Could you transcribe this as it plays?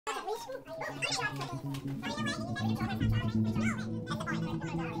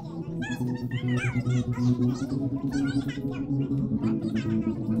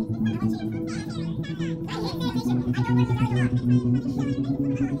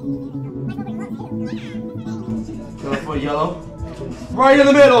Go for yellow. Right in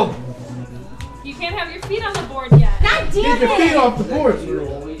the middle. You can't have your feet on the board yet. God damn it! Get your feet off the board.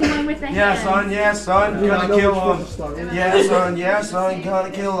 Yeah, son. Yeah, son. Gonna kill him. Yeah, son. Yeah, son.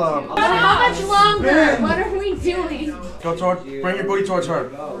 Gonna kill him. How much longer? What are we doing? Go toward. Bring your booty towards her.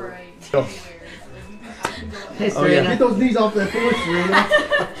 Go. Hey, Serena. Get those knees off that board, Serena.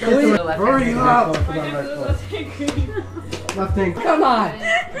 Hurry up. Left hand. Come on.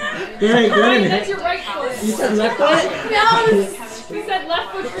 Good. That's your right foot. You said left foot? No! We said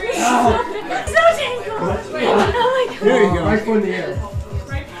left foot green. So tangled! Oh my god. There you go. Right foot in the air.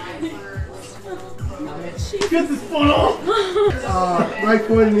 Get this foot off! Right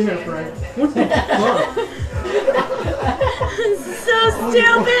foot in the air, Frank. What the fuck? So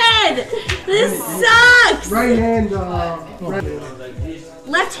stupid! This sucks! Right hand,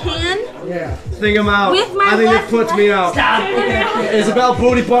 Left hand? yeah. Think him out. With my I think left it puts me out. Stop! It's about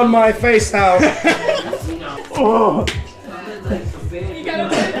booty bun my face out. Oh. You gotta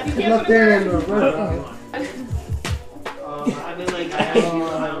put it. You can't Left put it hand, right hand.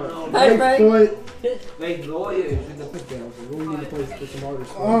 Right foot.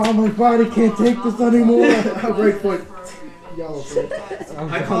 Oh, my body can't take this anymore. Right foot. Yellow foot.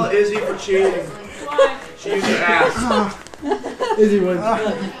 I call Izzy for cheating. She used her ass. Izzy wins.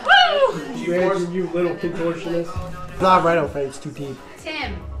 She Imagine forced. you little contortionist. Not right out, it's too deep.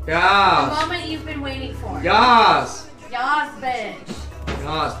 Tim, the Yas. moment you've been waiting for. Yas. Yas, bitch.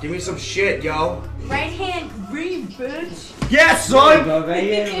 Yas. Give me some shit, yo. Right hand green, bitch. Yes, son. Right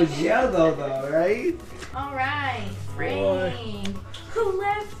hand was yellow though, right? Alright, Frank.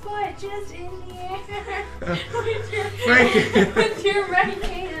 Left foot just in the air. With your right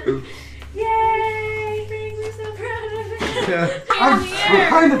hand. Yay! Frank, we're so proud of it. I'm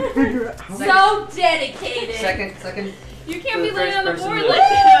trying to figure out how. So dedicated. Second. You can't be laying on the First board person like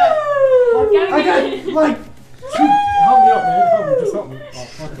that. I got like two. Help me out, man. Help me. Just help me. Oh,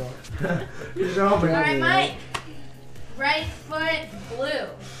 fuck off. Just help me. Alright, Mike. Right foot blue.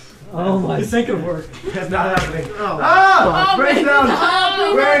 Oh my. This ain't gonna work. That's not happening. Oh. Ah! Break down.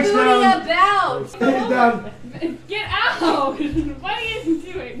 Oh, Breaks booty down. about. Break down. Get out! What are you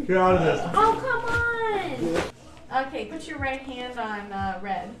doing? Get out of this. Oh, come on. Okay, put your right hand on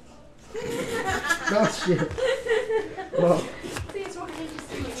red. Oh shit. Well, See, it's what I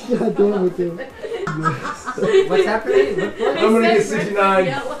just God damn it, dude. What's happening? I'm gonna get 69.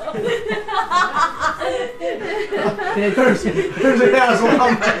 There's an asshole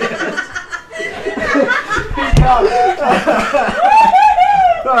on my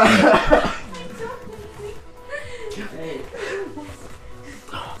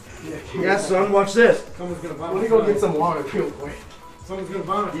Yes, son, watch this. Someone's gonna vomit. Let me go get some water real quick. Someone's gonna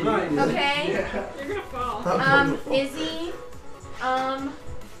vomit tonight. Okay. You're gonna fall. Izzy.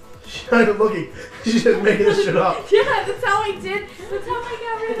 She's not even looking. She's just making this shit up. Yeah, that's how I did. That's how I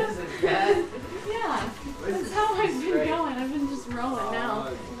got rid of it. Yeah. That's how I've been going. I've been just rolling now.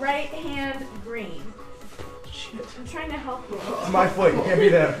 Right hand green. Shit. I'm trying to help you. It's my foot. You can't be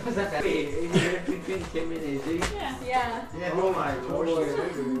there. What's that? Between Tim and Izzy? Yeah. Yeah. Oh my lord.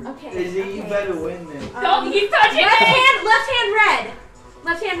 Okay. Izzy, okay. you better win this. Don't keep touching Left it! hand red.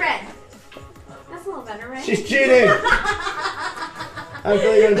 Left hand red. That's a little better, right? She's cheating. I'm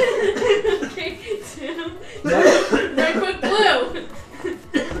feeling good. Okay, Tim. Right foot blue.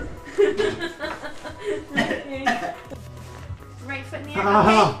 Okay. Right foot in the air.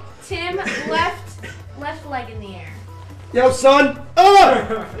 Okay. Tim, left leg in the air. Yo, son.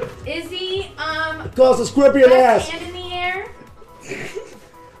 Izzy, Cause a scorpion left ass. hand in the air.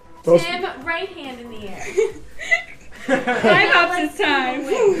 Those- Tim, right hand in the air. Time up this time.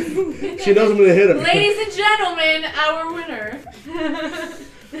 She knows I'm gonna hit her. Ladies and gentlemen, our winner.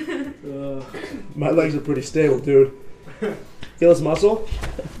 My legs are pretty stable, dude. Feel this muscle?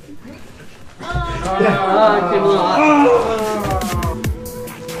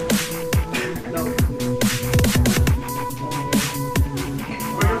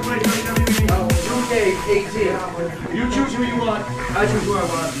 You choose who you want. I choose who I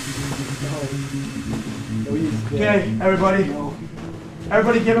want. Okay, everybody.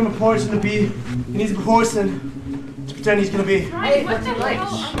 Everybody give him a poison to be. He needs a poison to pretend he's gonna be. Right, what the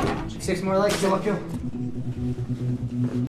hell? 6 more legs. Kill.